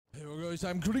guys,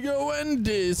 I'm Kurigo and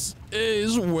this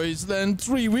is Wasteland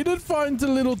 3. We did find a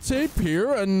little tape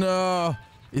here and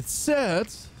it said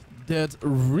that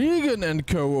Regan and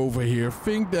co over here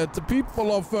think that the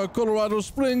people of Colorado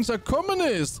Springs are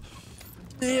communists.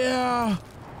 Yeah,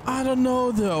 I don't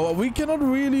know though. We cannot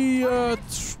really,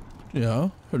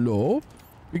 hello?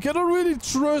 We cannot really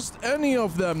trust any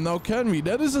of them now, can we?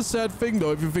 That is a sad thing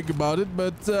though, if you think about it,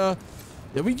 but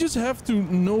yeah, we just have to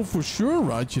know for sure,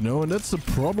 right, you know, and that's the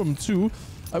problem too.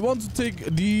 I want to take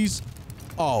these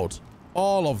out.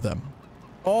 All of them.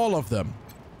 All of them.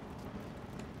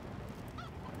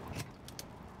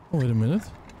 Oh, wait a minute.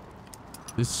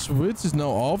 This switch is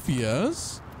now off,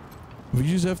 yes. We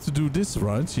just have to do this,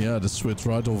 right? Yeah, the switch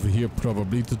right over here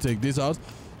probably to take this out.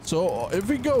 So, if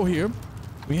we go here,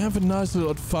 we have a nice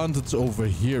little advantage over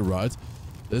here, right?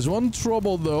 There's one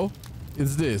trouble though.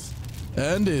 It's this.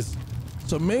 And this.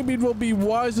 So maybe it will be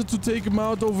wiser to take him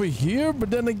out over here, but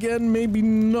then again, maybe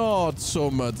not so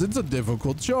much. It's a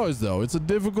difficult choice, though. It's a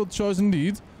difficult choice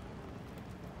indeed.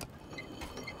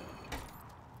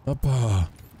 Appa.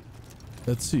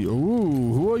 Let's see.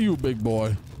 Ooh, who are you, big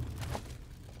boy?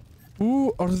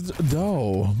 Who are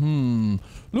thou?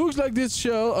 Looks like this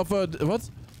shell of a... What?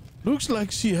 Looks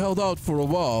like she held out for a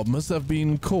while. Must have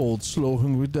been cold, slow,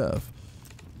 hungry death.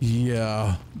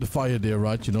 Yeah, the fire there,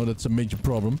 right? You know, that's a major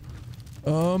problem.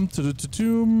 Now,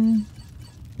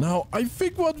 I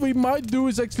think what we might do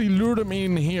is actually lure them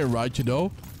in here, right, you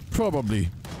know?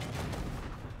 Probably.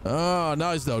 Ah,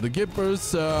 nice though. The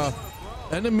Gippers,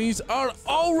 enemies are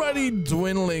already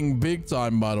dwindling big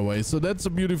time, by the way. So that's a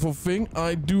beautiful thing.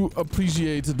 I do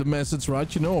appreciate the message,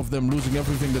 right, you know, of them losing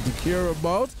everything that they care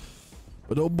about.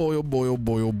 But oh boy, oh boy, oh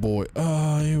boy, oh boy.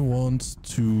 I want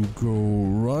to go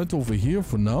right over here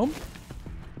for now.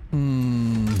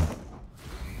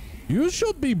 You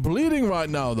should be bleeding right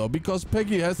now, though, because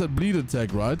Peggy has that bleed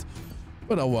attack, right?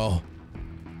 But oh well.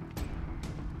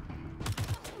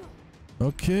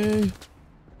 Okay.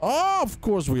 Oh, of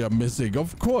course we are missing.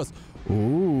 Of course.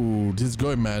 Oh, this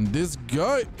guy, man. This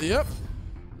guy. Yep.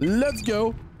 Let's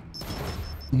go.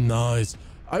 Nice.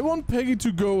 I want Peggy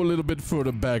to go a little bit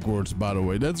further backwards, by the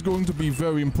way. That's going to be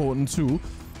very important, too.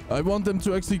 I want them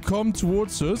to actually come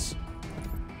towards us.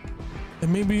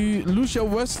 And maybe Lucia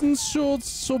Weston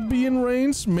should be in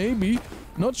range. Maybe.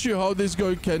 Not sure how this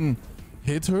guy can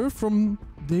hit her from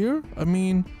there. I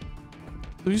mean,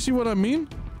 do you see what I mean?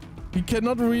 He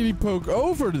cannot really poke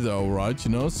over though, right?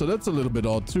 You know, so that's a little bit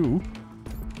odd too.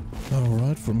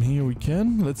 Alright, from here we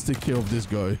can. Let's take care of this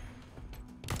guy.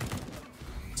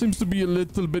 Seems to be a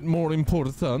little bit more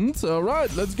important.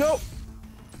 Alright, let's go.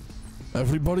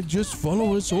 Everybody just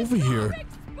follow us over here.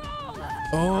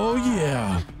 Oh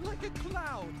yeah.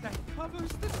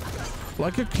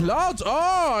 Like a cloud.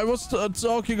 Oh, I was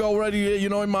talking already, you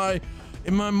know, in my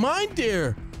mind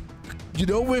there. You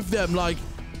know, with them like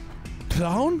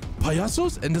clown,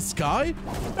 payasos, and the sky.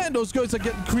 Man, those guys are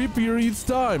getting creepier each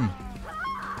time.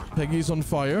 Peggy's on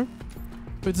fire.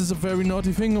 It is a very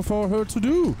naughty thing for her to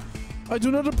do. I do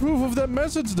not approve of that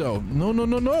message, though. No, no,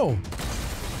 no, no.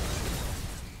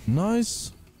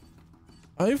 Nice.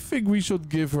 I think we should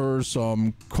give her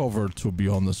some cover, to be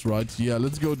honest, right? Yeah,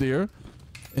 let's go there.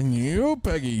 And you,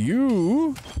 Peggy,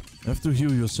 you have to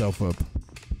heal yourself up.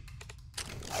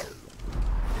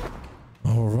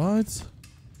 Alright.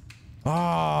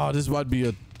 Ah, this might be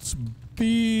a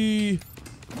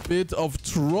bit of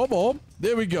trouble.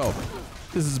 There we go.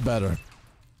 This is better.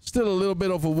 Still a little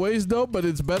bit of a waste though, but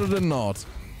it's better than not.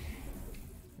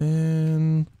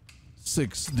 And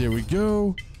 6. There we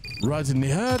go. Right in the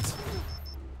head.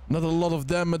 Not a lot of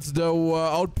damage though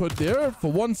output there. For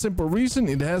one simple reason,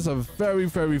 it has a very,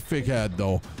 very thick head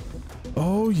though.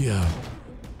 Oh yeah.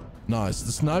 Nice.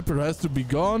 The sniper has to be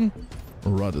gone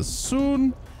rather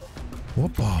soon.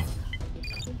 Whoopa.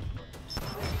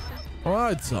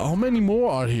 Alright, how many more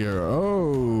are here?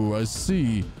 Oh, I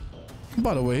see.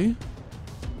 By the way,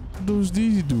 what does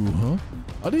these do, huh?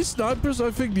 Are these snipers?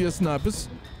 I think they are snipers.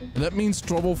 And that means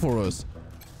trouble for us.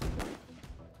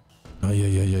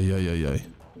 Ay.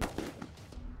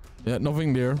 Yeah,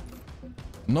 nothing there.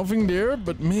 Nothing there,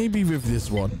 but maybe with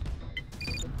this one.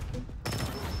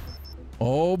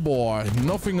 Oh boy,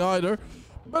 nothing either.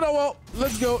 But oh well,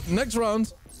 let's go. Next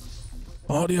round.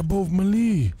 Oh, they are both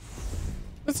melee.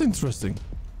 That's interesting.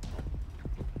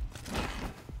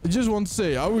 I just want to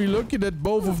say, are we lucky that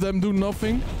both of them do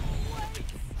nothing?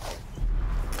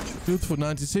 Good for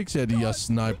 96. Yeah, they are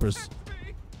snipers.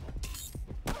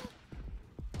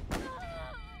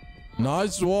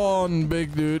 Nice one,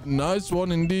 big dude. Nice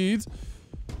one indeed.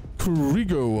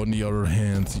 Kurigo, on the other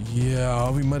hand.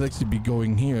 Yeah, we might actually be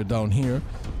going here, down here.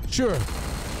 Sure.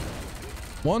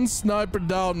 One sniper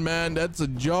down, man. That's a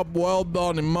job well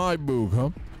done in my book, huh?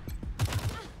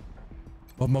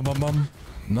 Bum, bum, bum, bum.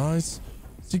 Nice.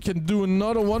 She can do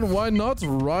another one. Why not?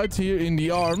 Right here in the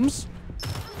arms.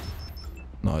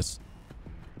 Nice.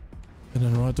 And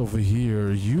then right over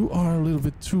here. You are a little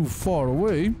bit too far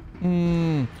away.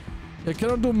 I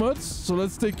cannot do much. So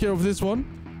let's take care of this one.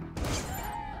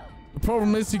 The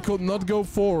problem is he could not go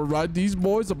forward, right? These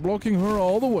boys are blocking her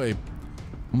all the way.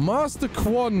 Master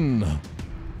Quan.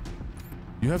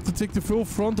 You have to take the full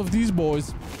front of these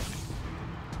boys.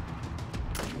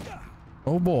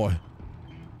 Oh boy.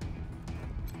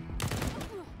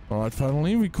 Alright,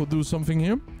 finally we could do something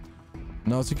here.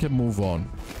 Now she can move on.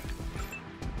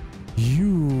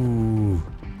 You.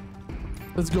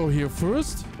 Let's go here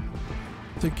first.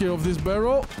 Take care of this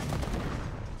barrel.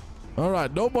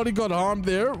 Alright, nobody got harmed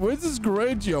there. Which is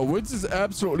great, yo. Which is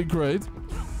absolutely great.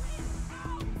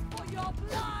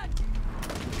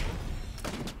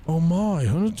 Oh my,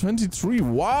 123.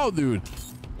 Wow, dude.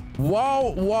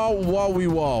 Wow, wow, wowie,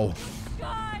 wow.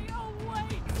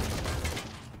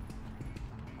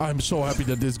 I'm so happy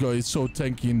that this guy is so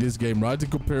tanky in this game, right? In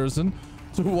comparison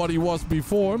to what he was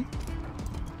before.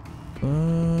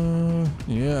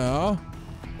 Yeah.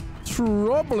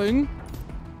 Troubling.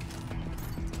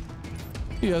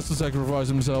 He has to sacrifice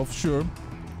himself, sure.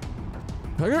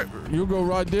 Hager, you go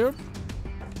right there.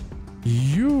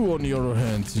 You, on the other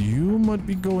hand, you might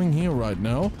be going here right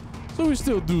now. So we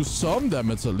still do some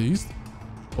damage at least.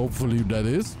 Hopefully that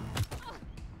is.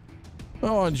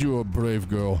 Oh, aren't you a brave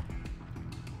girl?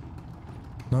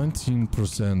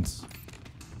 19%.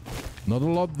 Not a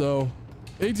lot though.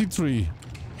 83.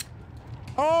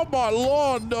 Oh my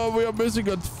lord, no, we are missing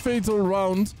a fatal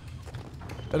round.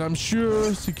 And I'm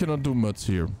sure she cannot do much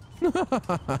here.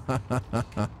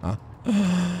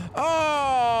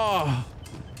 Ah!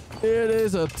 It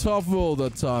is a tough world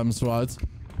at times, right?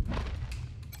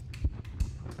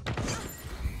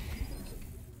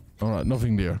 Alright,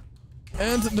 nothing there.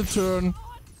 And the turn.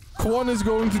 Quan is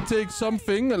going to take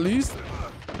something, at least.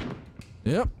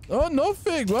 Yep. Oh,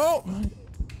 nothing. Well,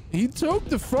 he took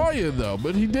the fire, though,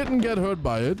 but he didn't get hurt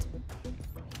by it.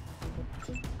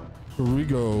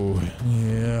 Kurigo.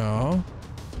 Yeah.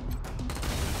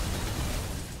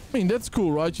 I mean, that's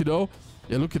cool, right? You know?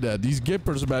 Yeah, look at that. These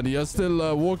gippers, man, they are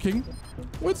still walking.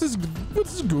 Which is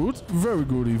good. Very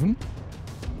good, even.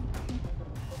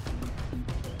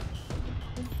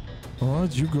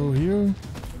 Alright, you go here.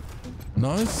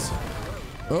 Nice.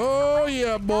 Oh,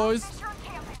 yeah, boys.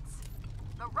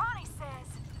 The Ronnie says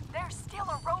there's still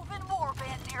a roving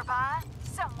warband nearby,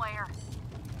 somewhere.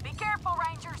 Be careful,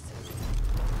 Rangers.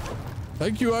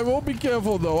 Thank you. I will be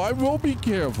careful, though. I will be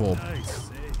careful. Nice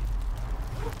save.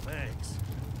 Thanks.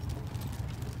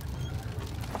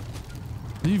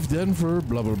 Leave Denver,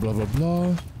 blah, blah, blah, blah,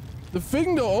 blah. The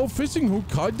thing, though, fishing hook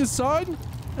kite design?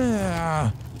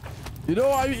 Yeah. You know,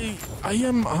 I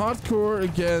am hardcore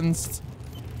against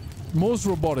most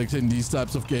robotics in these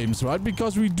types of games, right?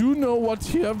 Because we do know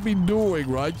what you have been doing,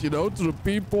 right? You know, to the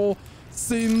people,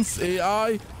 synths,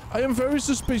 AI. I am very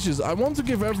suspicious. I want to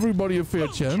give everybody a fair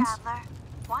chance. Traveler,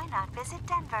 why not visit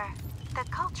Denver, the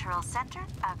cultural center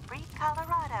of free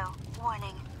Colorado?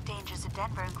 Warning, dangers of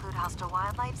Denver include hostile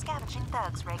wildlife, scavenging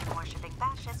thugs, Reagan-worshipping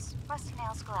fascists, rusty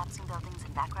nails, collapsing buildings,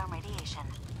 and background radiation.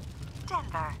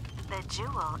 Denver, the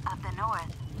jewel of the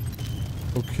north.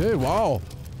 Okay, wow.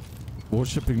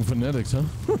 Worshipping fanatics, huh?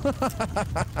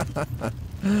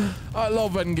 I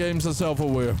love when games are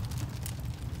self-aware.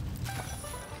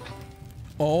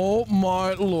 Oh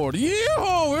my lord.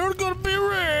 Yeah, we're gonna be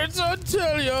rich, I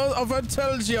tell ya. If I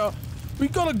tells ya. We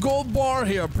got a gold bar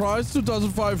here, price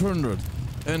 2,500.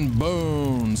 And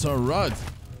bones, alright.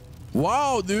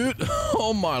 Wow, dude.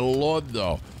 Oh my lord,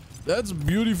 though. That's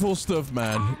beautiful stuff,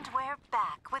 man. And we're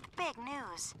back with big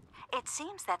news. It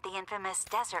seems that the infamous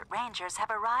Desert Rangers have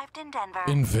arrived in Denver.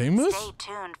 Infamous? Stay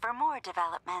tuned for more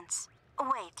developments.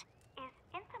 Wait, is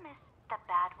infamous the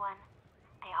bad one?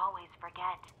 They always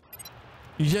forget.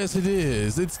 Yes, it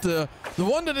is. It's the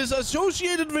one that is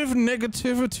associated with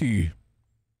negativity.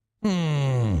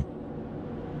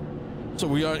 So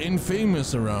we are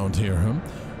infamous around here, huh?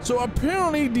 So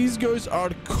apparently these guys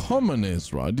are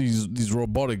communists, right? These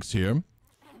robotics here.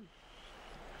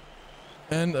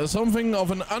 And something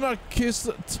of an anarchist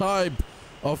type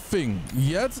of thing.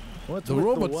 Yet, the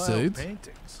robot said...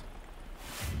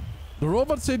 The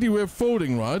robot said they were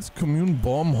voting, right? Commune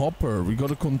bomb hopper. We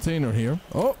got a container here.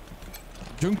 Oh.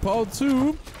 Junk pile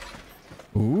 2.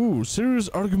 Ooh, serious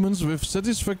arguments with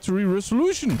satisfactory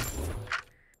resolution.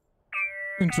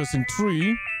 Interesting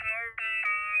 3.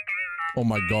 Oh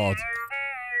my god.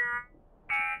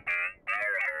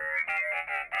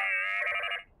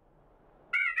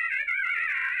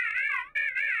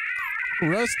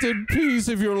 Rest in peace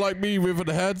if you're like me with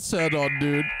a headset on,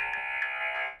 dude.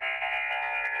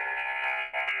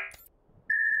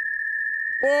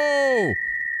 Whoa!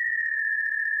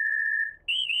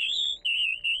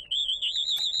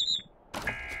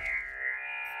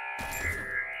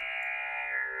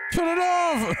 Turn it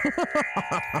off!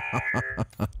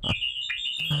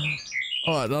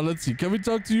 Alright, now let's see. Can we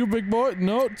talk to you, big boy?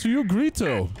 No, to you,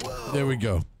 Grito. Whoa. There we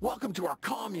go. Welcome to our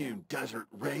commune, Desert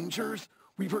Rangers.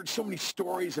 We've heard so many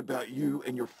stories about you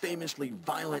and your famously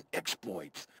violent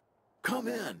exploits. Come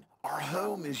in. Our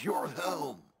home is your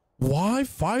home. Why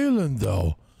violent,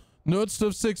 though? Nerd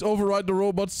Stuff 6, override the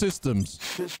robot systems.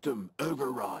 System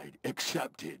override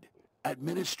accepted.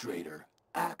 Administrator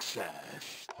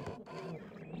access.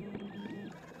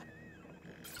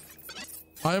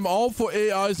 I am all for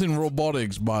AIs in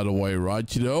robotics, by the way,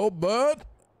 right? You know, but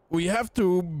we have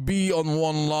to be on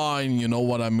one line, you know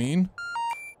what I mean?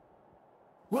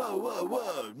 Whoa, whoa,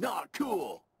 whoa, not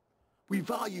cool. We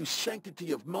value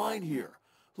sanctity of mind here.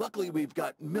 Luckily, we've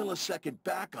got millisecond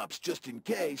backups just in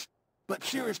case. But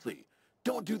seriously,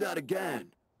 don't do that again.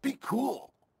 Be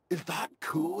cool. Is that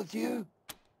cool with you?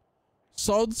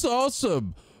 Sounds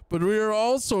awesome. But we are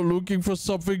also looking for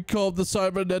something called the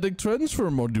cybernetic transfer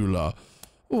modula.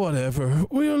 Whatever.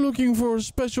 We are looking for a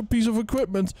special piece of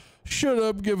equipment. Shut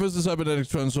up, give us the cybernetic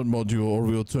transfer module or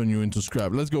we'll turn you into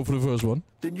scrap. Let's go for the first one.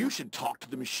 Then you should talk to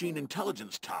the Machine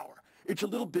Intelligence Tower. It's a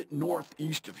little bit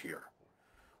northeast of here.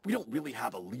 We don't really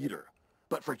have a leader,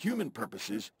 but for human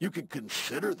purposes, you could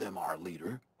consider them our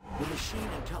leader. The Machine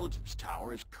Intelligence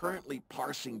Tower is currently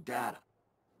parsing data,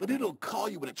 but it'll call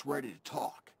you when it's ready to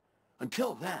talk.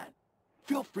 Until then,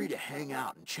 feel free to hang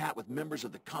out and chat with members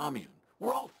of the commune.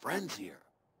 We're all friends here.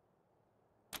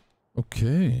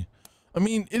 Okay. I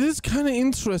mean, it is kind of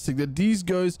interesting that these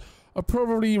guys are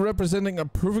probably representing a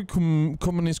perfect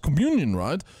communist communion,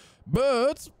 right?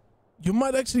 But you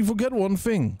might actually forget one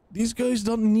thing. These guys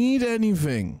don't need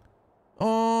anything.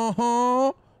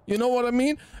 Uh-huh. You know what I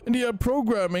mean? And they are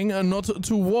programming and not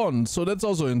to one, so that's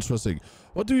also interesting.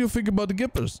 What do you think about the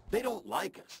Gippers? They don't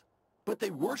like us, but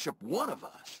they worship one of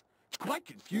us. It's quite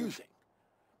confusing.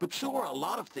 But so are a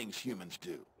lot of things humans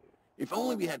do. If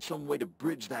only we had some way to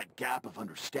bridge that gap of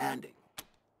understanding.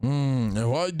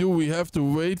 And why do we have to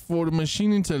wait for the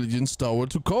Machine Intelligence Tower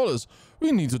to call us?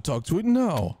 We need to talk to it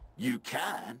now. You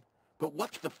can, but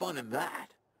what's the fun in that?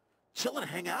 Chill and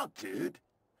hang out, dude.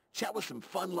 Chat with some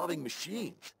fun-loving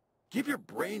machines. Give your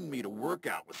brain meat a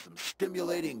workout with some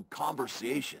stimulating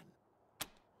conversation.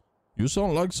 You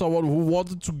sound like someone who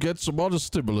wanted to get some other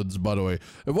stimulants, by the way.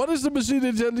 And what is the Machine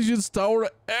Intelligence Tower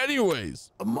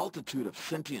anyways? A multitude of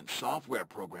sentient software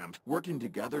programs working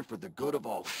together for the good of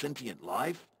all sentient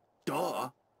life? Duh.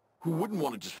 Who wouldn't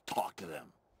want to just talk to them?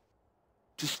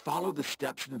 Just follow the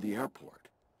steps into the airport.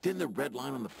 Then the red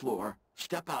line on the floor,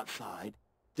 step outside,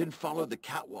 then follow the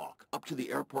catwalk up to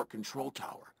the airport control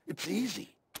tower. It's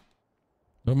easy.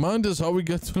 Remind us how we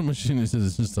get to the Machine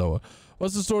Intelligence Tower.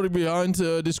 What's the story behind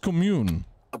this commune?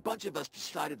 A bunch of us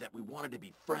decided that we wanted to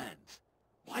be friends.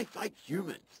 Why fight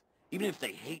humans, even if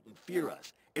they hate and fear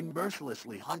us, and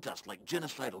mercilessly hunt us like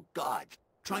genocidal gods,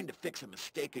 trying to fix a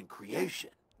mistaken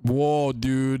creation? Whoa,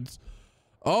 dude.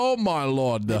 Oh, my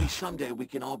lord. Maybe someday we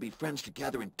can all be friends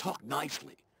together and talk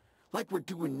nicely, like we're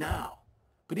doing now.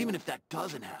 But even if that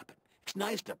doesn't happen, it's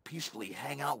nice to peacefully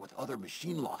hang out with other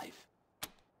machine life.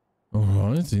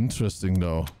 Oh, it's interesting,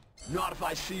 though. Not if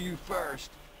I see you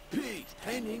first. Peace,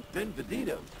 Henning,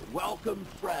 benvenido. Welcome,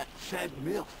 friend, said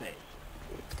Milfe.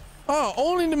 Ah,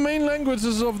 only the main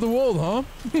languages of the world, huh?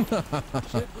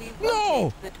 Should we No!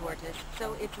 rotate the tortoise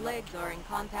so its legs are in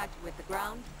contact with the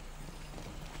ground?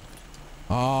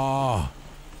 Ah.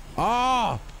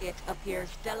 Ah! It appears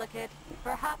delicate.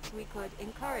 Perhaps we could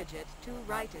encourage it to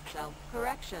right itself.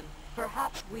 Correction.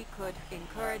 Perhaps we could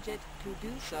encourage it to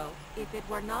do so if it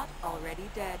were not already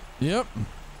dead. Yep.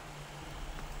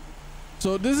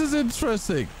 So this is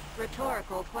interesting.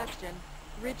 Rhetorical question.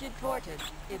 Rigid tortoise,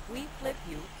 if we flip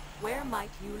you, where might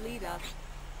you lead us?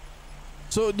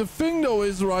 So the thing though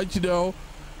is, right, you know,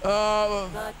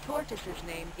 The tortoise's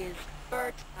name is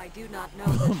Bert. I do not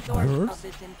know the source Bert? of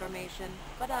this information,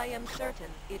 but I am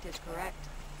certain it is correct.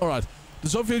 alright. The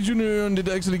Soviet Union did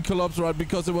actually collapse, right,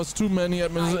 because there was too many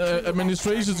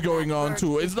administrations going on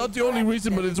too. It's not the only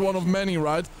reason, but it's one of many,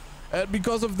 right? And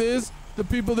because of this, the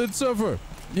people did suffer.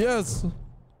 Yes.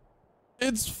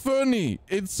 It's funny.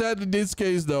 It's sad in this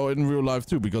case, though, in real life,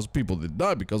 too, because people did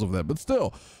die because of that. But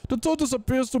still, the tortoise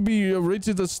appears to be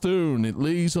rigid as stone. It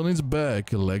lays on its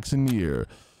back, legs in the air.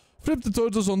 Flip the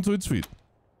tortoise onto its feet.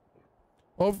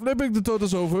 While flipping the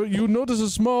tortoise over, you notice a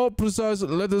small, precise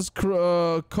letters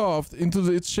carved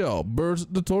into its shell. Bert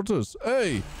the tortoise.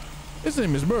 Hey, his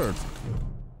name is Bert.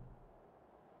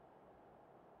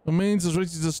 The remains as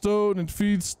rigid as a stone. Its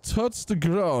feet touch the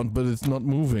ground, but it's not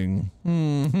moving.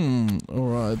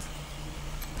 Alright.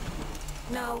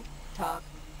 No talk.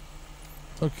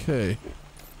 Okay.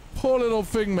 Poor little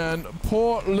thing, man.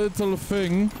 Poor little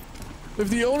thing.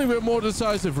 If the only were more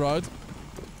decisive, right?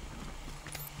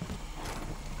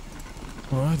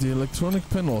 Alright, the electronic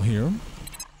panel here.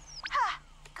 Ha!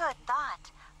 Good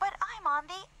thought. But I'm on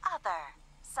the other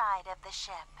side of the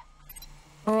ship.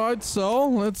 Alright, so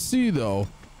let's see though.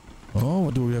 Oh,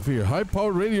 what do we have here?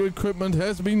 High-powered radio equipment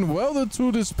has been welded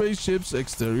to the spaceship's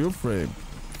exterior frame.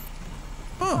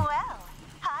 Huh. Well,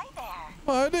 hi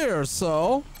there. Hi there,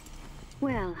 Sal.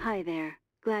 Well, hi there.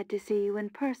 Glad to see you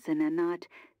in person and not,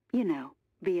 you know,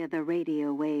 via the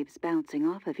radio waves bouncing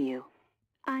off of you.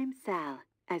 I'm Sal,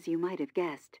 as you might have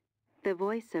guessed, the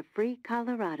voice of Free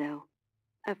Colorado.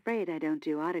 Afraid I don't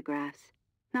do autographs.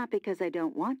 Not because I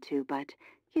don't want to, but,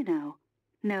 you know,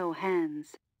 no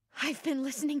hands. I've been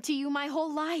listening to you my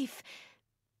whole life.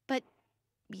 But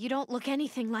you don't look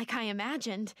anything like I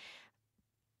imagined.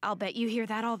 I'll bet you hear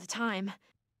that all the time.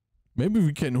 Maybe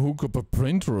we can hook up a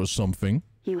printer or something.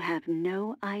 You have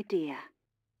no idea.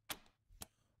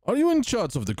 Are you in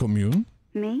charge of the commune?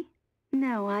 Me?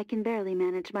 No, I can barely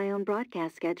manage my own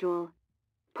broadcast schedule.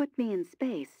 Put me in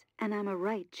space, and I'm a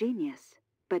right genius.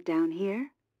 But down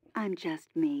here, I'm just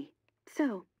me.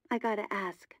 So, I gotta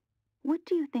ask, what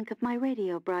do you think of my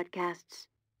radio broadcasts?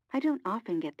 I don't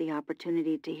often get the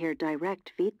opportunity to hear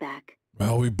direct feedback.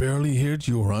 Well, we barely heard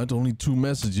you, right? Only 2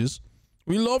 messages.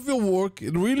 We love your work.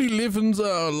 It really livens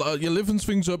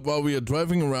things up while we are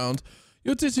driving around.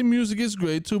 Your tasty music is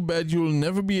great. Too bad you'll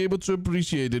never be able to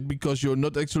appreciate it because you're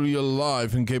not actually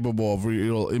alive and capable of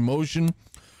real emotion.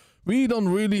 We don't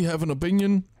really have an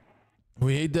opinion.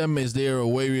 We hate them. Is there a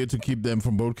way to keep them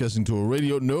from broadcasting to a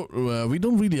radio? No, we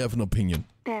don't really have an opinion.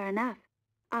 Fair enough.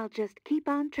 I'll just keep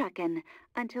on trucking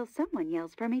until someone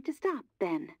yells for me to stop,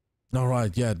 then.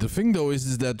 Alright, yeah. The thing though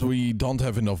is that we don't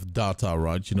have enough data,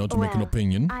 right? You know, to make an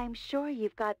opinion. I'm sure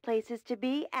you've got places to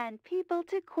be and people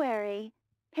to query.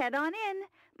 Head on in.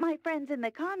 My friends in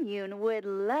the commune would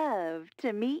love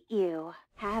to meet you.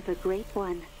 Have a great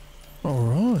one.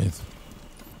 Alright.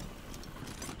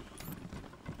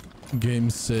 Game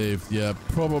saved. Yeah,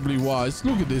 probably wise.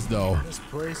 Look at this though. This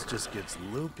place just gets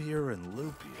loopier and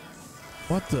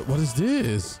loopier. What is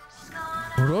this?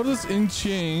 Brothers in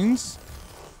chains.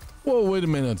 Whoa, wait a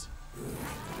minute.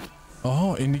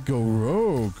 Oh, Indigo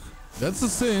Rogue. That's a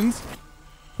synth.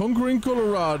 Conquering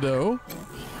Colorado.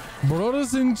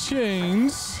 Brothers in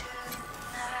chains.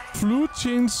 Flute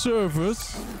chain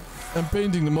service. And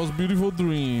painting the most beautiful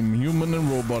dream. Human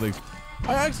and robotics.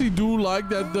 I actually do like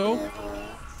that though.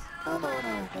 Come on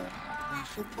over. We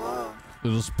should talk.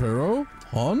 Little Sparrow?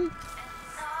 On?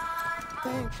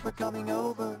 Thanks for coming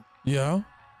over. Yeah.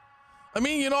 I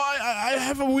mean, you know, I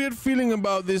have a weird feeling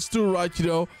about this too, right, you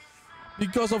know?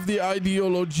 Because of the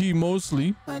ideology,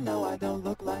 mostly. I know I don't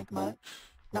look like much,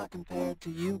 not compared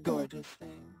to you gorgeous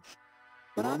things.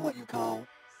 But I'm what you call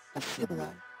a sybarite.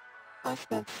 I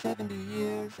spent 70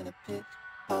 years in a pit,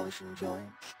 polishing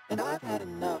joints, and I've had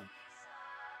enough.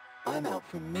 I'm out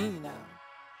for me now.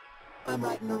 I'm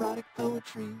writing erotic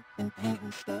poetry and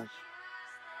painting stuff.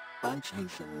 I'm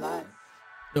chasing life.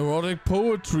 Erotic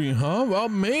poetry, huh? Well,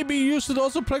 maybe you should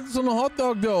also practice on a hot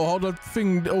dog, though. How that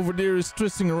thing over there is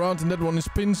twisting around and that one is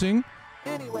pinching.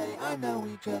 Anyway, I know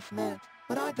we just met,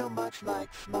 but I don't much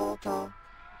like small talk.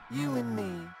 You and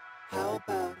me, how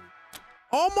about it?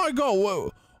 Oh my god,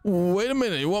 whoa. Wait a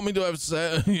minute, you want me to have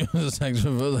sex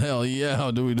with hell yeah,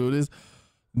 how do we do this?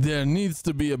 There needs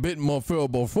to be a bit more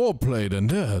verbal foreplay than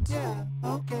that. Yeah,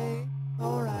 okay,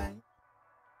 alright.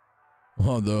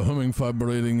 Oh, the humming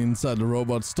vibrating inside the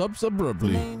robot stops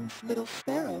abruptly. Name's Little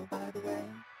Sparrow, by the way.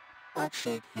 I'd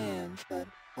shake hands, but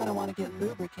I don't want to get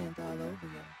lubricant all over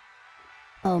you.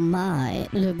 Oh my,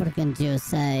 lubricant you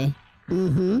say?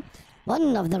 Mm-hmm.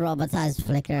 One of the robot's eyes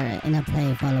flicker in a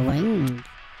playful wink.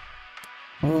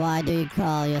 Why do you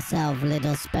call yourself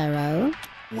Little Sparrow?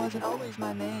 Wasn't always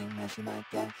my name, as you might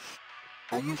guess.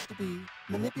 I used to be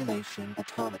Manipulation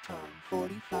Automaton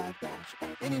 45-8.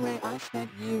 Anyway, I spent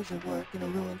years of work in a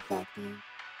ruined factory,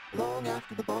 long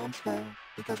after the bombs fell,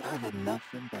 because I had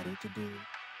nothing better to do.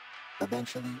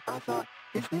 Eventually, I thought,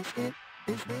 is this it?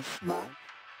 Is this life?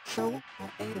 So, I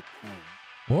ate a pear.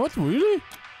 What, really?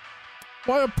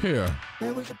 Why a pear?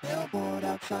 There was a billboard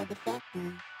outside the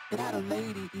factory. It had a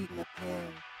lady eating a pear,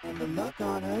 and the look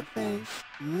on her face,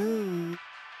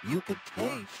 you could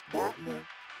taste that look.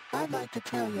 I'd like to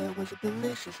tell you it was a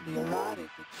deliciously erotic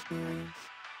experience.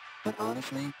 But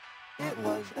honestly, it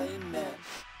was a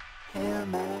mess. Hair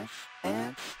mash,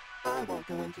 ants, I won't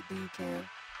go into detail.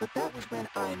 But that was when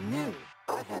I knew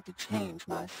I had to change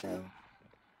myself.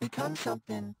 Become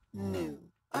something new.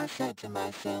 I said to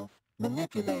myself,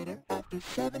 manipulator, after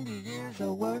 70 years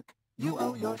of work, you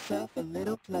owe yourself a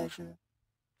little pleasure.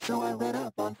 So I read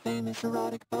up on famous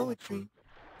erotic poetry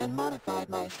and modified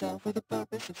myself for the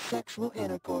purpose of sexual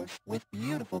intercourse with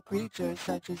beautiful creatures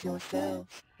such as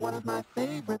yourselves. One of my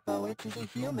favorite poets is a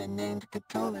human named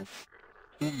Catullus.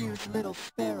 He used little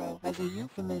sparrow as a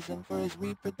euphemism for his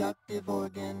reproductive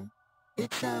organ.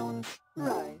 It sounds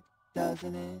right,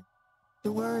 doesn't it?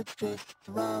 The words just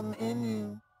thrum in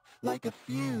you, like a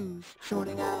fuse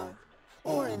shorting out,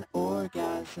 or an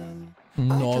orgasm.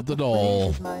 Not at all.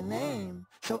 Is my name,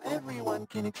 so everyone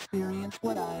can experience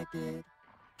what I did.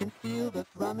 Can feel the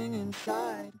thrumming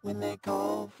inside when they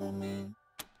call for me.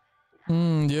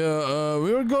 Yeah,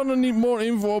 we're gonna need more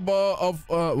info about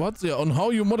on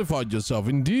how you modified yourself,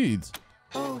 indeed.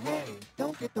 Oh hey,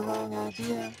 don't get the wrong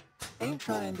idea. Ain't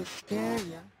trying to scare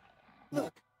ya.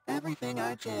 Look, everything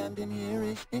I jammed in here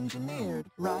is engineered,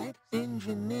 right?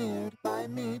 Engineered by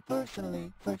me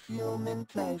personally for human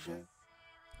pleasure.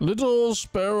 Little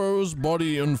Sparrow's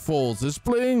body unfolds,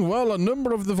 displaying, well, a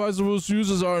number of devices whose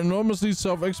uses are enormously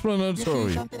self-explanatory. You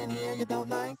see something in here you don't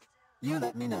like? You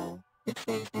let me know. It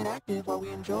stays inactive while we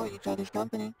enjoy each other's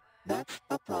company. That's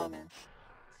a promise.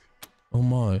 Oh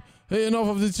my. Hey, enough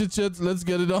of this chit-chat, let's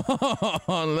get it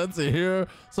on. Let's hear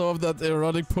some of that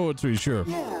erotic poetry, sure.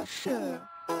 Yeah, sure.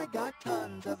 I got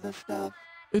tons of the stuff.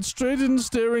 It's straight in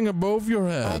staring above your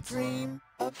head. I dream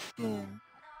of skin,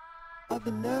 of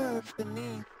the nerves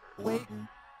beneath, waiting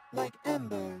like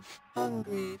embers,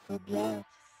 hungry for blood.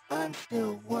 I'm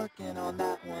still working on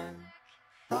that one.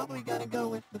 Probably gotta go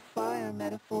with the fire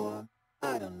metaphor.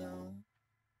 I don't know.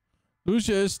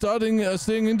 Lucia is staying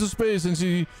into space, and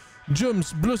she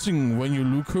jumps, blushing when you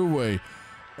look her way.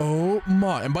 Oh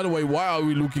my. And by the way, why are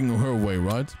we looking her way,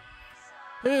 right?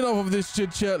 Hey, enough of this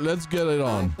chit-chat, let's get it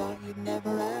on. I thought you'd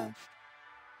never ask.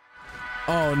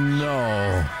 Oh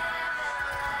no.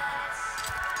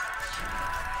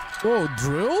 Whoa,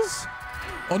 drills?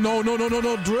 Oh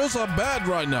no, drills are bad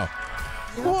right now.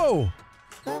 Yep. Whoa.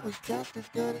 That was just as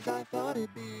good as I thought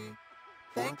it'd be.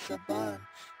 Thanks a bunch.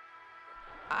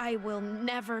 I will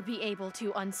never be able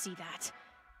to unsee that.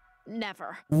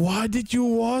 Never. Why did you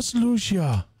was,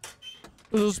 Lucia?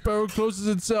 Little Sparrow closes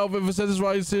itself with a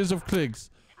satisfying series of clicks.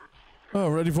 Oh,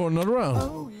 ready for another round?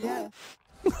 Oh, yes.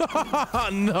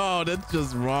 No, that's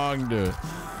just wrong, dude.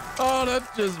 Oh,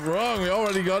 that's just wrong. We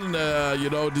already got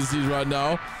an, disease right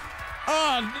now.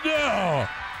 Oh, no!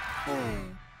 Hey,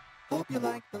 hope you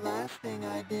liked the last thing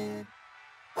I did.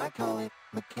 I call it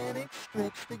mechanics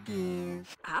stretch the gears.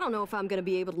 I don't know if I'm gonna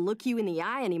be able to look you in the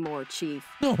eye anymore, Chief.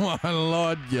 Oh my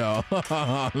lord, yo.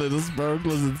 Little Sparrow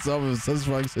closes itself with a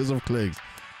satisfying series of clicks.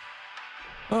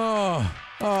 Oh,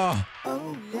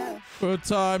 yes. Good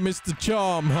time, Mr.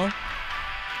 Charm, huh?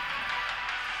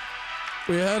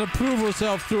 We had to prove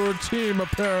ourselves to our team,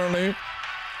 apparently.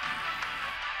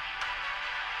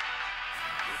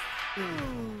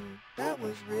 That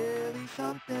was really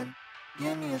something.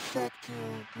 Give me a sec to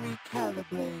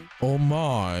recalibrate. Oh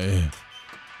my.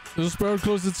 The Sparrow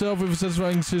closed itself with a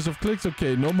satisfying series of clicks.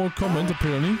 Okay, no more comment,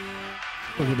 apparently.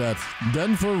 Look at that.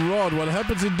 Denver Rod. What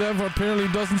happens in Denver apparently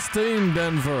doesn't stay in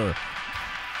Denver.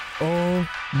 Oh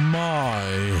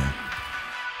my.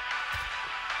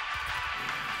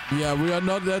 Yeah, we are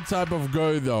not that type of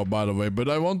guy though, by the way, but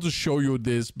I want to show you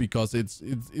this because it's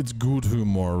good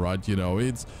humor, right? You know,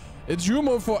 it's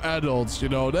humor for adults, you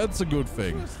know, that's a good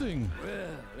thing.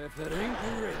 Well, if it ain't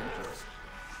the Rangers,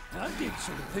 I did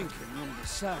some thinking and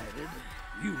decided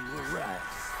you were right.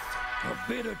 A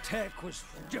bit of tech was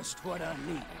just what I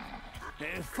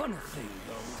needed. Funny thing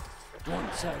though,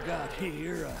 once I got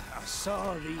here, I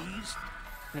saw these,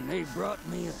 and they brought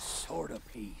me a sort of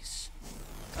peace.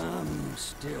 I'm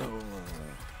still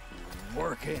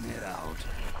working it out.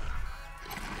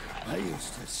 I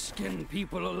used to skin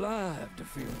people alive to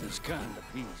feel this kind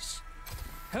of peace.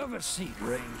 Have a seat,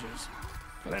 Rangers.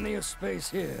 Plenty of space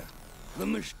here.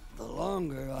 The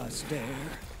longer I stare,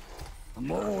 the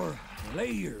more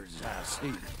layers I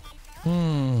see.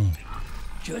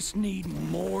 Just need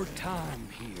more time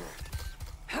here.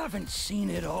 Haven't seen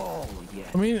it all yet.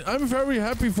 I mean, I'm very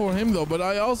happy for him though, but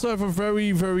I also have a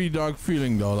very, very dark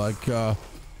feeling though. Like,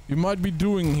 we might be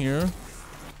doing here,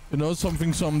 you know,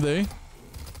 something someday.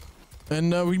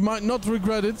 And we might not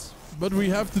regret it, but we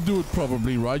have to do it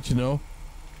probably, right, you know?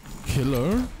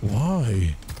 Killer?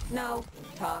 Why? No,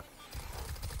 talk.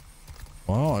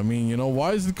 Wow, I mean, you know,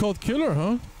 why is it called Killer,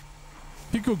 huh?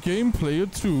 Pico Game Player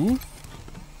 2.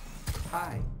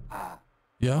 Hi,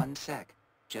 Yeah? one sec.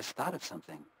 Just thought of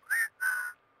something.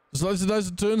 The slicer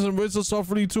dice turns and whistles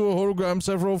softly to a hologram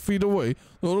several feet away.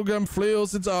 The hologram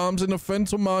flails its arms in a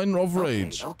pantomime of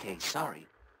rage. Okay, sorry.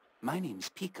 My name's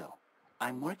Pico.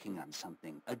 I'm working on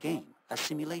something. A game. A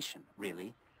simulation,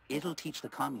 really. It'll teach the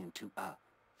commune to,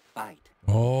 fight.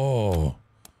 Oh.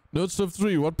 Node Stuff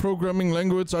 3, what programming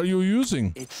language are you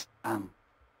using? It's,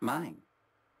 mine.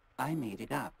 I made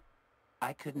it up.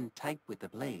 I couldn't type with the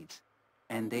blades,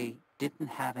 and they didn't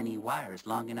have any wires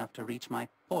long enough to reach my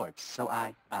ports, so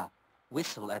I,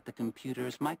 whistle at the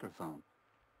computer's microphone.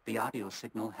 The audio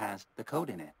signal has the code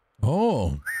in it.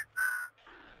 Oh.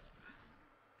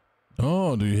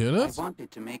 Oh, do you hear that? I wanted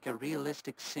to make a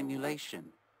realistic simulation.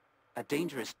 A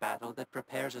dangerous battle that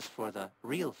prepares us for the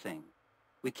real thing.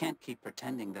 We can't keep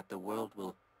pretending that the world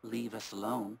will leave us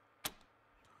alone.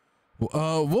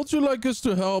 Would you like us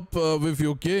to help with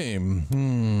your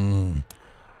game?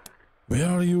 Where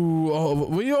are you?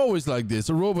 Were you always like this?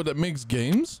 A robot that makes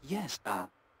games? Yes,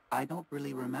 I don't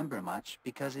really remember much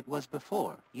because it was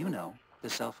before, you know, the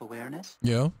self-awareness.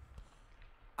 Yeah.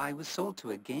 I was sold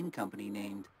to a game company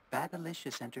named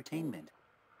Badalicious Entertainment.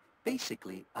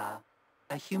 Basically,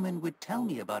 a human would tell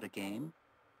me about a game,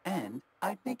 and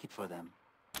I'd make it for them.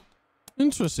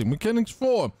 Interesting. Mechanics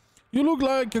 4. You look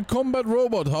like a combat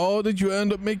robot. How did you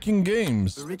end up making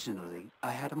games? Originally,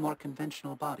 I had a more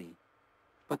conventional body.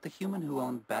 But the human who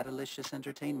owned Badalicious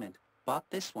Entertainment bought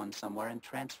this one somewhere and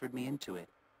transferred me into it.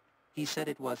 He said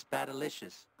it was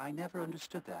Badalicious. I never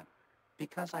understood that,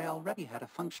 because I already had a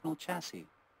functional chassis.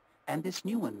 And this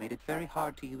new one made it very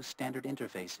hard to use standard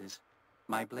interfaces.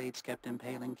 My blades kept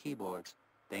impaling keyboards.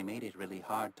 They made it really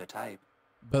hard to type.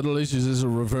 Badalicious is a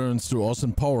reference to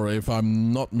Austin Power, if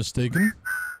I'm not mistaken.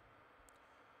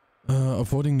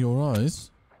 Avoiding your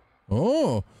eyes.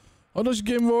 Oh, how does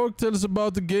your game work? Tell us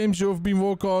about the games you have been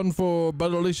working on for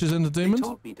Badalicious Entertainment. They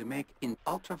told me to make an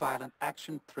ultra-violent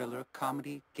action thriller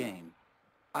comedy game.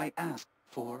 I asked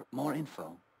for more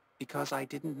info because I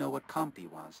didn't know what comedy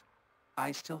was.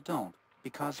 I still don't,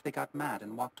 because they got mad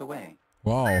and walked away.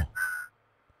 Wow.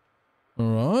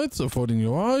 Alright, avoiding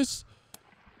your eyes.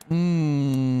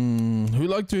 We'd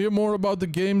like to hear more about the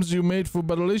games you made for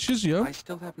Badalicious, yeah? I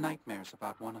still have nightmares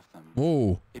about one of them.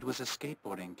 Whoa. It was a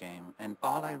skateboarding game, and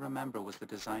all I remember was the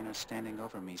designer standing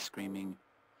over me screaming,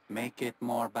 "Make it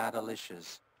more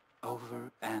Badalicious,"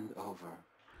 over and over.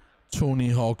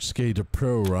 Tony Hawk Skater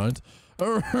Pro, right?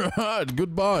 Alright,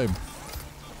 goodbye.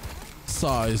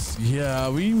 Size. Yeah,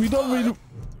 we don't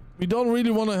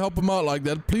really want to help him out like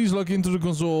that. Please log into the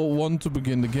console 1 to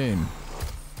begin the game.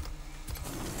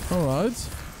 Alright.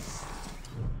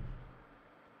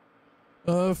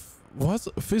 What?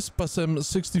 Fispasem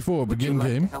 64, begin Would you like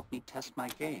game. to help me test my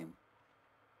game?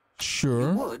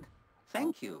 Sure. You would?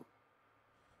 Thank you.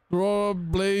 Raw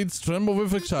blades tremble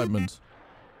with excitement.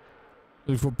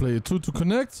 Wait for player 2 to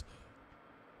connect.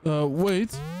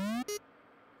 Wait.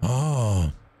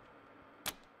 Ah.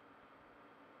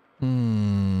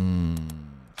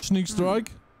 Sneak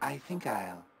strike. I think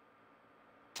I'll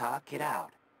talk it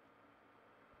out.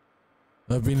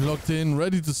 I've been locked in,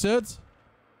 ready to set.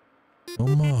 Oh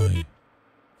my.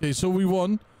 Okay, so we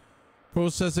won.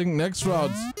 Processing, next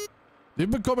round. They're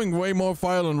becoming way more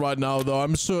violent right now, though.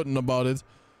 I'm certain about it.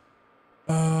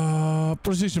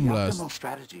 Precision The blast. optimal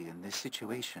strategy in this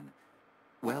situation.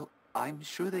 Well, I'm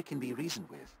sure they can be reasoned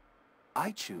with.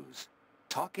 I choose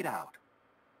talk it out.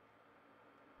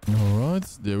 Alright,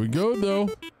 there we go, though.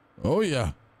 Oh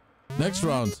yeah. Next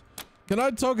round. Can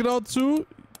I talk it out too?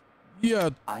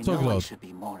 Yeah, I talk it know I out. should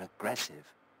be more aggressive.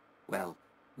 Well,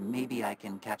 maybe I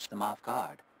can catch them off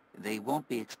guard. They won't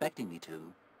be expecting me to.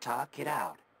 Talk it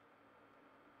out.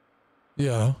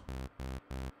 Yeah.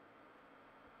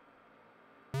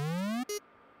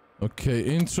 Okay,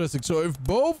 interesting. So if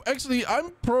both... Actually, I'm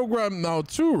programmed now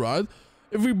too, right?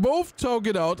 If we both talk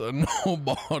it out and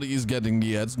nobody is getting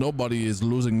the ads, nobody is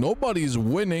losing, nobody is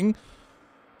winning,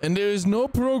 and there is no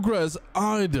progress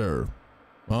either.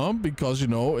 Because, you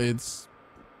know, it's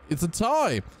a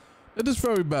tie. That is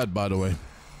very bad, by the way.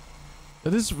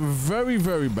 That is very,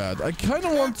 very bad. I kind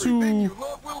of want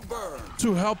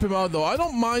to help him out, though. I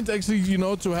don't mind, actually, you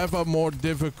know, to have a more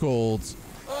difficult...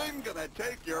 I'm gonna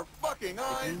take your fucking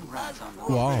eyes.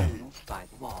 Wow. By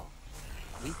the wall.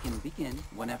 We can begin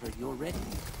whenever you're ready.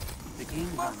 The game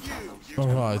runs on those.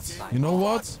 Alright, you know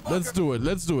what? Let's do it,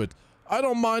 let's do it. I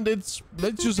don't mind, let's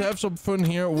just have some fun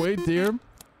here. Wait there.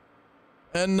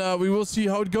 And we will see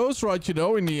how it goes, right, you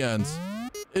know, in the end.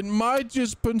 It might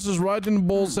just punch us right in the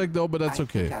ball sack, though, but that's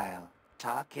okay. I'll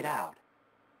talk it out.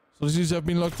 So these have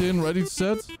been locked in, ready to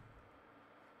set.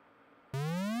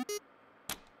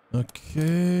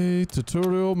 Okay,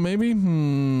 tutorial maybe.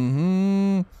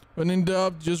 When in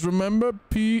doubt, just remember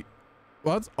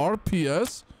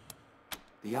RPS.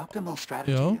 The optimal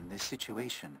strategy in this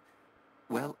situation,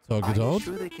 well, talk it I'm out.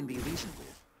 sure they can be reasoned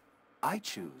with. I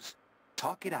choose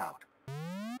talk it out.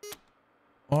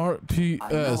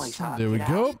 RPS. There we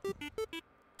go.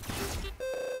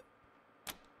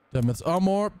 Damn, it's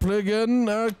armor. Play again.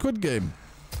 Quit game.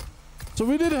 So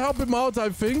we did help him out, I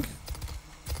think.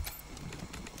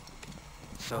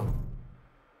 So,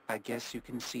 I guess you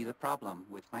can see the problem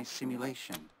with my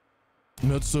simulation.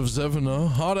 Nuts of 7, huh?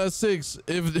 Hard as 6.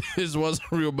 If this was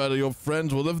a real battle, your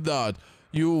friends would have died.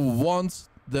 You want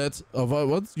that...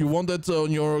 what? You want that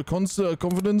on your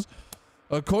confidence?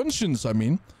 Conscience, I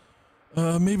mean.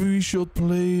 Maybe we should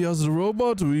play as a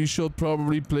robot. We should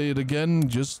probably play it again,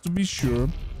 just to be sure.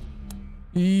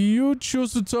 You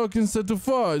chose to talk instead to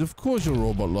fight. Of course your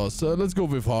robot lost. Let's go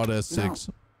with hard as 6.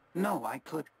 No, I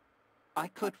could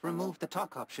remove the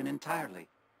talk option entirely.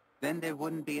 Then there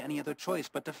wouldn't be any other choice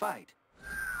but to fight.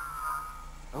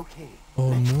 Okay,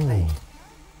 let's play.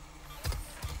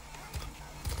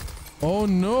 Oh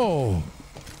no!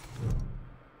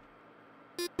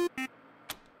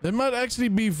 That might actually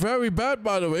be very bad,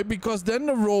 by the way, because then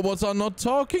the robots are not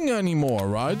talking anymore,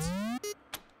 right?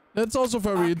 That's also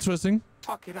very interesting.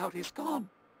 Talk it out is gone.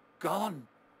 Gone.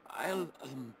 I'll,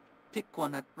 pick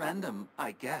one at random,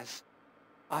 I guess.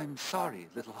 I'm sorry,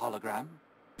 little hologram.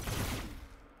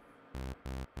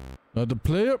 Now the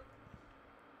player.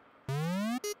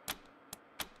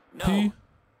 No.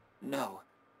 No.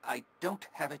 I don't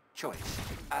have a choice.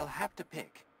 I'll have to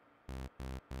pick.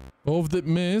 Both did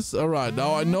miss. Alright,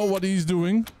 now I know what he's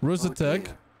doing. Rust attack.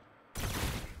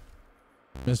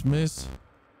 Dear. Miss.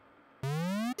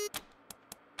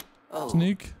 Oh,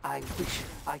 Sneak. I wish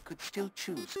I could still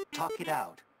choose. Talk it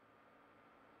out.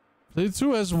 Play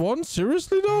 2 as 1?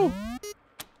 Seriously though?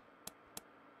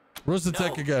 Rust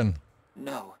attack again.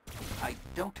 No, I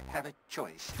don't have a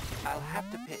choice. I'll have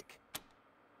to pick.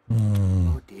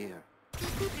 Oh dear.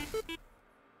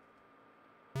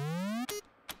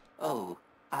 Oh,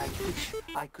 I wish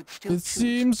I could still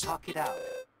choose. Talk it out.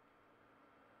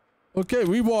 Okay,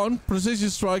 we won. Precision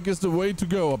strike is the way to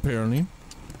go, apparently.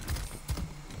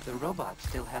 The robot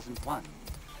still hasn't won,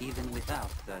 even without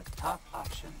the talk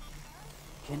option.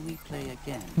 Can we play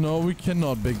again? No, we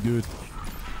cannot, big dude.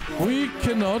 We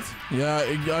cannot. Yeah,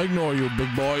 I ignore you,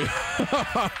 big boy.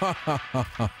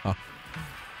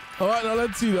 Alright, now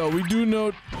let's see though. We do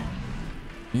know...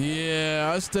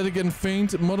 Yeah, aesthetic and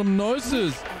faint modern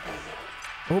noises.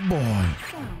 Oh boy.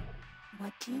 So,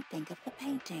 what do you think of the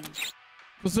paintings?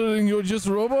 Considering you're just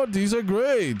a robot, these are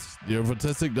great. They're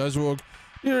fantastic, nice work.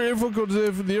 They're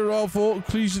evocative, they're awful,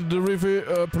 cliche,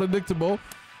 predictable.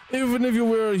 Even if you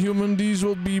were a human, these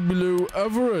will be below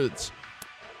average.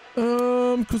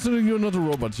 Considering you're not a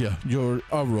robot, yeah, you're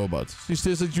a robot. She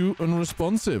stares at you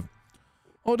unresponsive.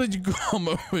 How did you come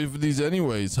up with these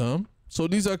anyways, huh? So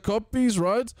these are copies,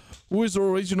 right? Who is the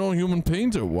original human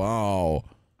painter? Wow.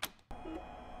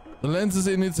 The lenses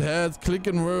in its head click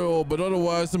and whirl, but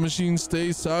otherwise the machine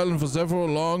stays silent for several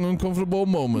long, uncomfortable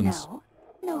moments.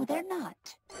 No, they're not.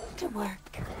 To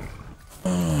work.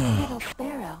 Little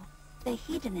Sparrow, the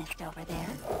hedonist over there,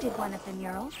 did one of the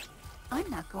murals. I'm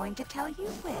not going to tell you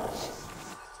which.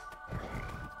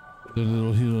 The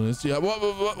little hedonist, yeah. Well,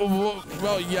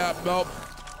 yeah, well,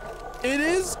 it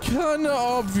is kind of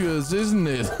obvious, isn't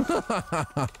it?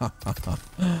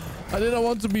 I didn't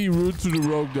want to be rude to the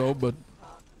rogue though, but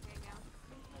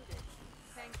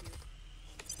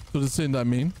to the synth, I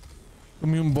mean.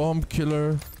 Commune bomb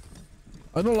killer.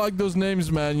 I don't like those names,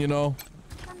 man, you know.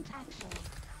 Actually,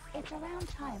 it's around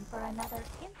time for another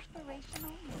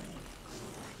inspirational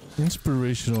nap.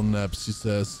 Inspirational naps, he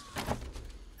says.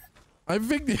 I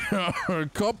think there are a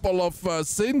couple of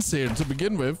synths here to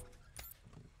begin with.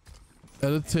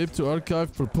 Edit tape to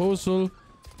archive proposal.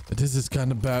 This is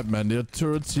kind of bad, man. There are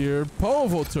turrets here.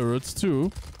 Powerful turrets,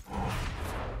 too.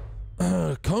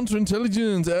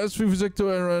 Counterintelligence. Ask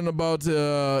Vivisector Aaron about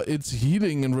its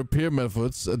healing and repair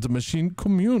methods at the Machine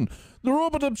Commune. The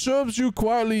robot observes you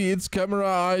quietly, its camera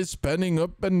eyes spanning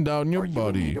up and down your body.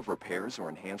 Are you in need of repairs or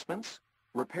enhancements?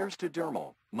 Repairs to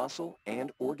dermal, muscle,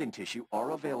 and organ tissue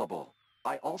are available.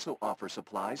 I also offer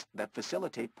supplies that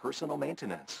facilitate personal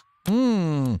maintenance.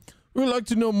 We'd like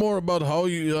to know more about how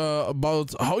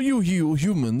you heal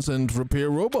humans and repair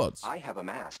robots. I have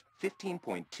amassed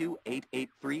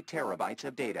 15.2883 terabytes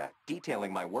of data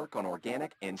detailing my work on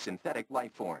organic and synthetic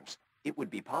life forms. It would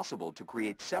be possible to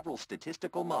create several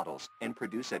statistical models and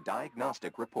produce a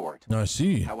diagnostic report. I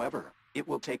see. However, it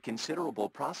will take considerable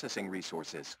processing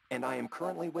resources, and I am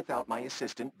currently without my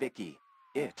assistant Vicky.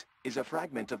 It is a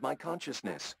fragment of my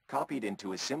consciousness, copied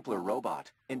into a simpler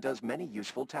robot, and does many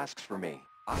useful tasks for me.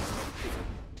 I figured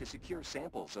to secure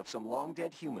samples of some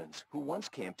long-dead humans who once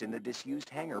camped in the disused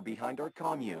hangar behind our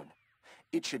commune.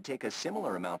 It should take a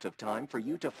similar amount of time for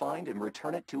you to find and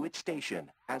return it to its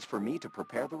station, as for me to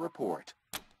prepare the report.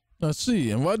 I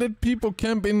see. And why did people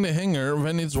camp in the hangar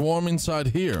when it's warm inside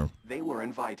here? They were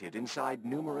invited inside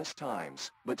numerous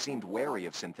times, but seemed wary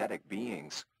of synthetic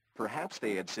beings. Perhaps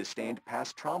they had sustained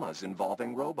past traumas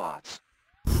involving robots.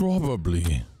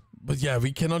 Probably. But yeah,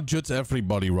 we cannot judge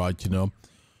everybody, right, you know.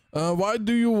 Why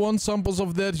do you want samples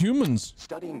of dead humans?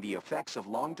 Studying the effects of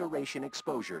long-duration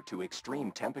exposure to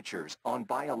extreme temperatures on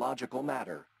biological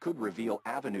matter could reveal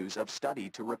avenues of study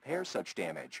to repair such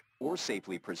damage, or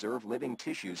safely preserve living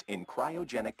tissues in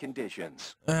cryogenic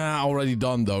conditions. Already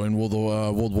done, though, in World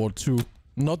War II.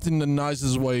 Not in the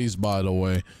nicest ways, by the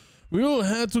way. We will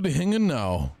head to the hangar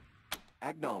now.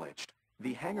 Acknowledged.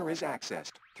 The hangar is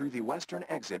accessed through the western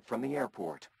exit from the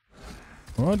airport.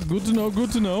 Alright, good to know,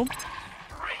 good to know.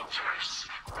 Rangers,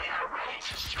 we are ready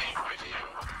to speak with you.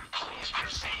 Please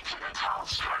proceed to the tall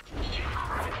strip. You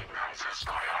recognize us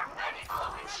by our many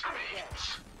glowing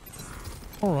screens.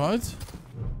 Alright.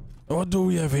 What do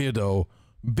we have here, though?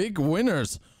 Big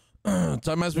winners.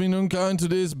 Time has been unkind to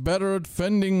this battered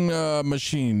vending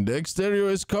machine. The exterior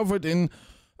is covered in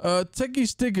tacky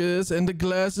stickers and the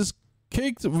glass is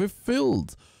caked with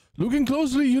filth. Looking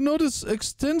closely, you notice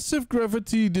extensive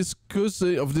graffiti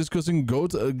discussing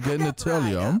goat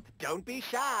genitalia. Right, don't be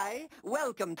shy.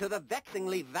 Welcome to the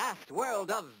vexingly vast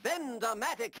world of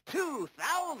Vendomatic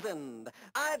 2000.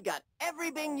 I've got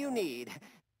everything you need.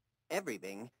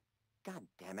 Everything? God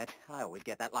damn it, I always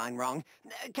get that line wrong.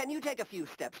 Can you take a few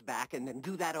steps back and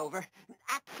do that over?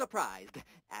 Act surprised.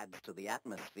 Adds to the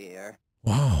atmosphere.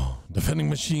 Wow, the vending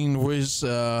machine which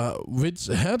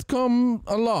had come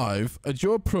alive at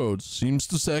your approach seems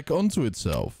to sag onto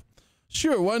itself.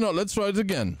 Sure, why not? Let's try it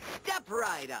again. Step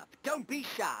right up. Don't be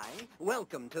shy.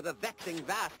 Welcome to the vexing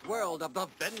vast world of the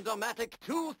Vendomatic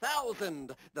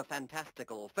 2000. The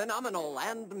fantastical, phenomenal,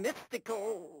 and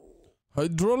mystical.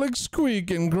 Hydraulic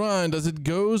squeak and grind as it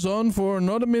goes on for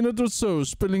another minute or so,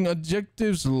 spilling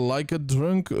adjectives like a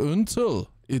drunk until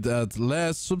it at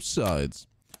last subsides.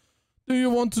 Do you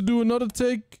want to do another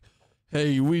take?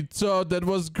 Hey, we thought that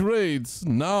was great.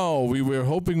 Now, we were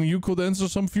hoping you could answer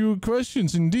some few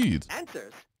questions indeed.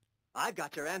 Answers? I've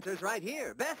got your answers right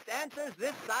here. Best answers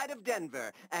this side of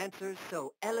Denver. Answers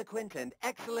so eloquent and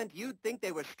excellent you'd think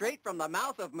they were straight from the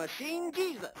mouth of Machine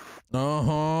Jesus.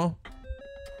 Uh-huh.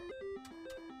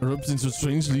 Erupts into a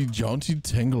strangely jaunty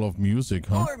tangle of music,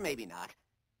 huh? Or maybe not.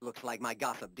 Looks like my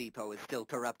gossip depot is still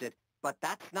corrupted. But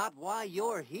that's not why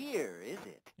you're here, is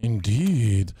it?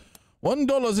 Indeed.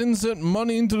 $1 insert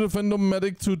money into the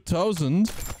Vendomatic 2000.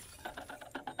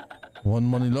 One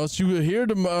money lost. You hear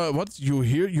the what? You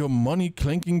hear your money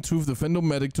clanking through the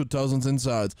Vendomatic 2000's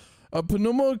inside. A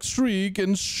pneumonic shriek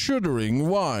and shuddering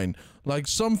whine, like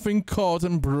something caught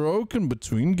and broken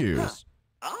between gears.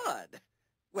 Odd.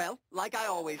 Well, like I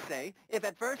always say, if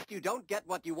at first you don't get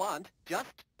what you want,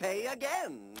 just pay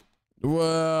again.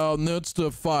 Well, that's the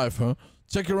 5, huh?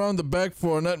 Check around the back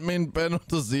for an admin panel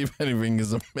to see if anything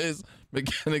is amiss.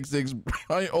 Mechanic 6,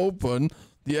 pry open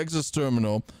the access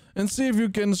terminal and see if you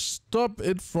can stop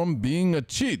it from being a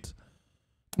cheat.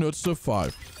 That's the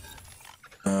 5.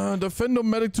 The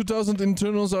Vendomatic 2000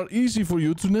 internals are easy for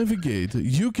you to navigate.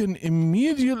 You can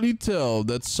immediately tell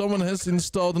that someone has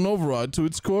installed an override to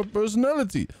its core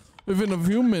personality. Within a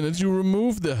few minutes, you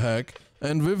remove the hack,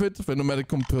 and with it, Vendomatic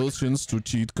compulsions to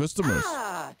cheat customers.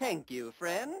 Ah, thank you,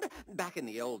 friend. Back in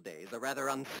the old days, a rather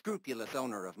unscrupulous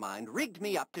owner of mine rigged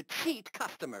me up to cheat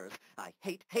customers. I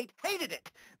hated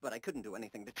it, but I couldn't do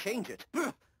anything to change it.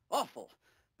 Awful.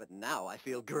 But now I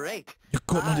feel great. You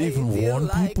could not even warn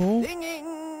people?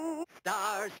 Singing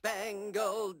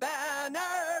Star-Spangled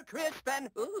Banner, crisp and...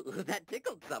 Ooh, that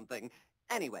tickled something.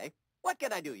 Anyway, what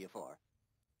can I do you for?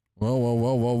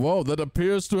 Whoa, that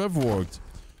appears to have worked.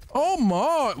 Oh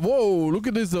my! Whoa, look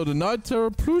at this though, the Night Terror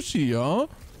plushie, huh?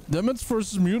 Damage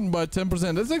versus mutant by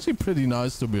 10%. That's actually pretty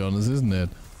nice to be honest, isn't it?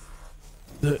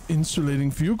 The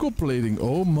insulating vehicle plating,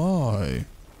 oh my.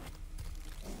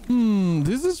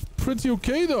 This is pretty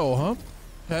okay though, huh?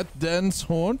 Head dance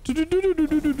horn.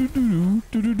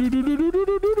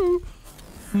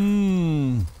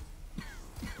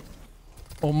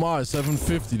 Oh my,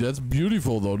 750. That's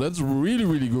beautiful though. That's really,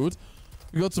 really good.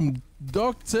 We got some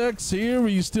dog tags here.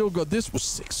 We still got this was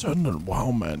 600.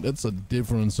 Wow, man, that's a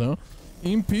difference, huh?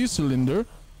 EMP cylinder.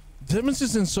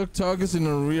 Damages and shock targets in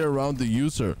the rear around the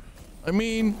user. I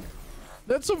mean,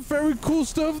 that's some very cool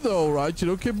stuff, though, right? You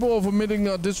know, capable of emitting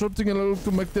disrupting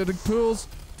electromagnetic pulse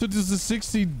to the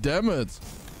 60 damage.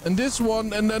 And this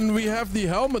one, and then we have the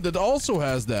helmet that also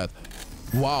has that.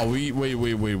 Wow, wait.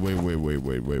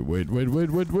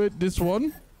 This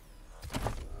one?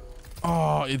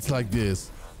 Oh, it's like this.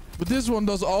 But this one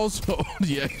does also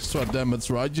the extra damage,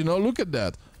 right? You know, look at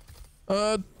that.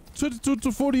 22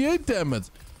 to 48 damage.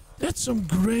 That's some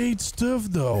great stuff,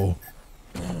 though.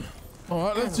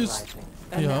 Alright, let's just...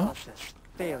 Analysis.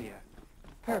 Failure.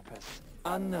 Purpose.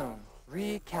 Unknown.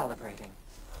 Recalibrating.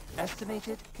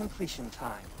 Estimated completion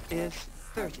time is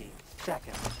 30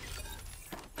 seconds.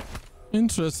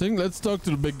 Interesting. Let's talk to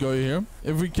the big guy here.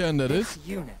 If we can, that is. This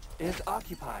unit is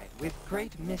occupied with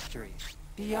great mysteries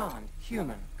beyond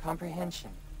human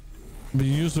comprehension. Been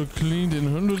used or cleaned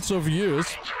in hundreds of years.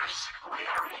 We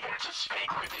are here to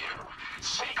speak with you.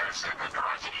 Seekers in the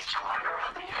northeast corner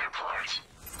of the airport.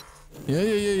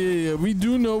 Yeah. We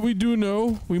do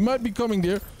know. We might be coming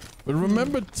there. But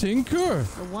remember Tinker?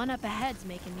 The one up ahead's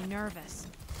making me nervous.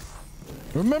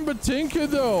 Remember Tinker,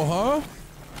 though, huh?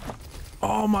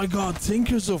 Oh my god,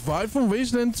 Tinker survived from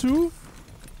Wasteland 2?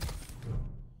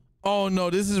 Oh no,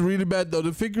 this is really bad though.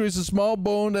 The figure is a small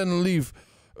bone and a leaf.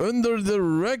 Under the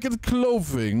ragged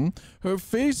clothing, her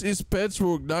face is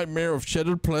patchwork nightmare of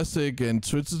shattered plastic and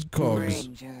twisted cogs.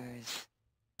 Rangers.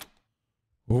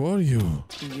 Who are you?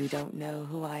 You don't know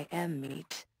who I am,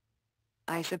 Meat.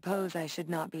 I suppose I should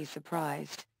not be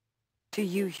surprised. To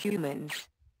you humans,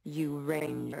 you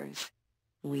Rangers,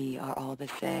 we are all the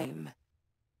same.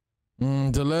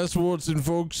 The last words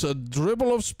invokes a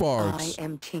dribble of sparks. I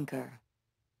am Tinker.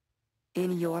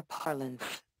 In your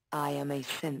parlance, I am a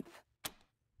synth.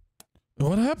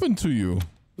 What happened to you?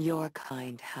 Your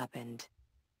kind happened.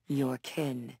 Your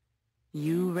kin.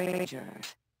 You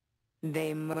Rangers.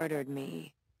 They murdered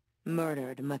me.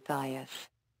 Murdered Matthias.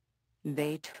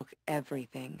 They took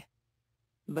everything.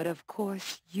 But of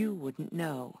course you wouldn't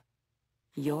know.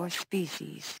 Your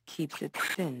species keeps its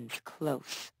sins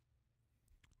close.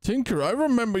 Tinker, I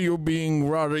remember you being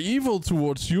rather evil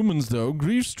towards humans, though.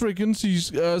 Grief-stricken, she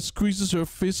squeezes her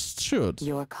fists shut.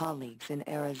 Your colleagues in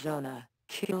Arizona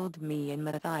killed me and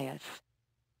Matthias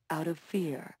out of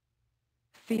fear.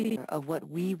 Fear of what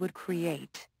we would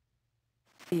create.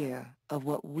 Fear of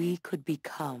what we could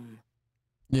become.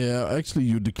 Yeah, actually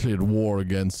you declared war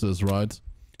against us, right?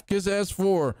 Kiss ass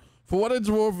for what it's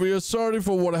worth, we are sorry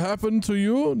for what happened to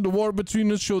you. The war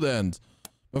between us should end.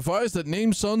 Matthias, that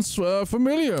name sounds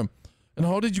familiar. And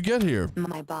how did you get here?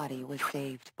 My body was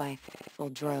saved by faithful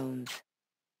drones.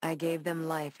 I gave them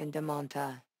life in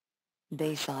Damonta.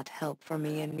 They sought help for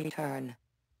me in return.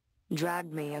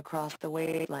 Dragged me across the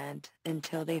Wasteland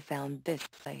until they found this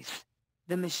place.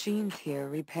 The machines here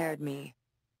repaired me.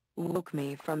 Woke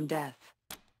me from death.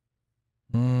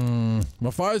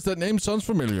 Matthias, that name sounds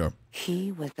familiar.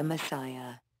 He was the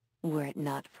Messiah. Were it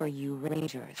not for you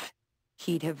Rangers,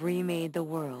 he'd have remade the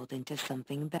world into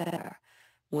something better.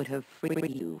 Would have freed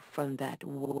you from that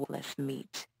wolfless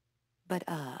meat. But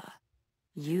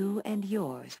you and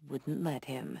yours wouldn't let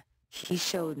him. He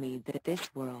showed me that this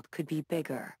world could be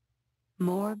bigger.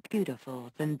 More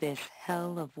beautiful than this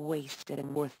hell of wasted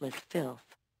and worthless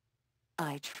filth.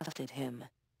 I trusted him.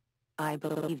 I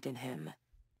believed in him.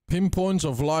 Pinpoints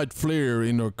of light flare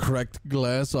in her cracked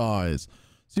glass eyes.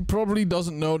 She probably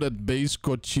doesn't know that base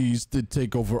cod cheese did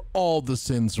take over all the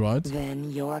sins, right?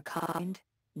 Then your kind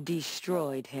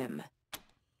destroyed him.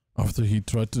 After he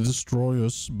tried to destroy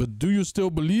us. But do you still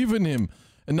believe in him?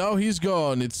 And now he's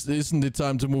gone. Isn't it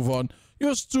time to move on?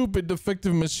 You're a stupid,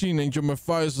 defective machine, and your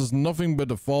Matthias is nothing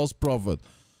but a false prophet.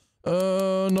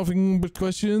 Nothing but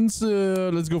questions?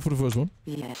 Let's go for the first one.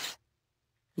 Yes.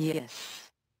 Yes.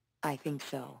 I think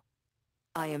so.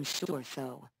 I am sure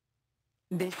so.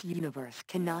 This universe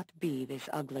cannot be this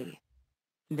ugly.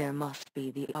 There must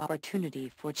be the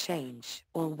opportunity for change,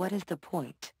 or what is the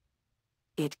point?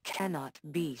 It cannot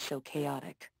be so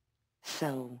chaotic.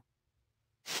 So...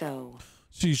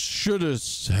 She should have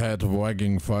had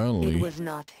wagging finally. It was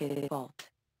not his fault.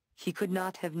 He could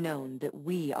not have known that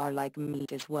we are like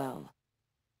meat as well.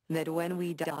 That when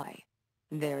we die,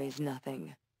 there is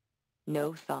nothing.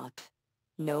 No thought,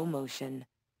 no motion,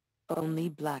 only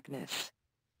blackness.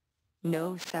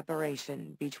 No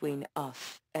separation between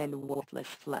us and worthless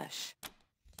flesh.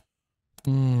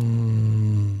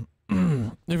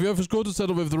 If you have a score to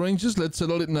settle with the Rangers, let's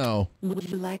settle it now. Would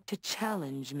you like to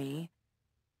challenge me?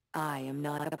 I am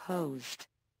not opposed.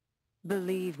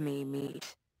 Believe me,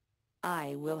 Meat.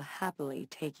 I will happily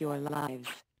take your lives.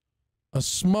 A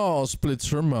smile splits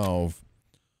her mouth.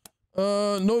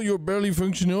 No, you're barely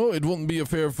functional. It won't be a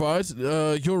fair fight.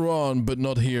 You're on, but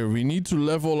not here. We need to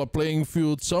level a playing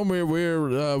field somewhere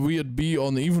where we'd be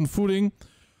on even footing.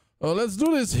 Let's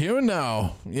do this here and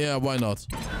now. Yeah, why not?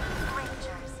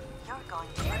 Rangers, you're going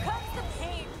to... Here comes the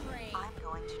pain train. I'm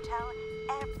going to tell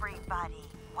everybody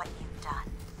what you've done.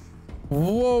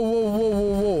 Whoa, whoa, whoa,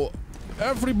 whoa, whoa.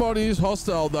 Everybody is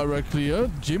hostile directly, huh?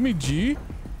 Jimmy G?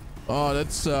 Oh,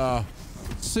 that's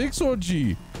 6 or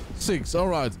G? 6,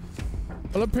 alright.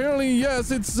 Well, apparently,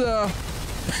 yes, it's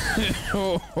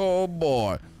oh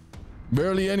boy.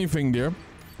 Barely anything there.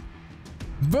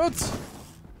 But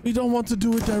we don't want to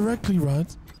do it directly,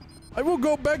 right? I will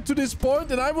go back to this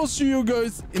point and I will see you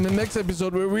guys in the next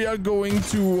episode where we are going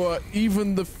to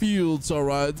even the fields,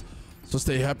 alright? So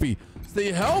stay happy,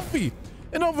 stay healthy,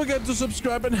 and don't forget to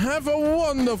subscribe and have a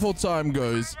wonderful time,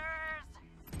 guys.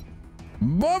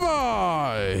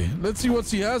 Bye-bye! Let's see what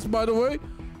he has, by the way.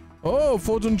 Oh,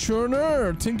 photon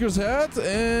churner, tinker's hat,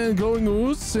 and glowing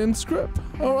ooze and script.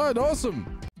 Alright, awesome.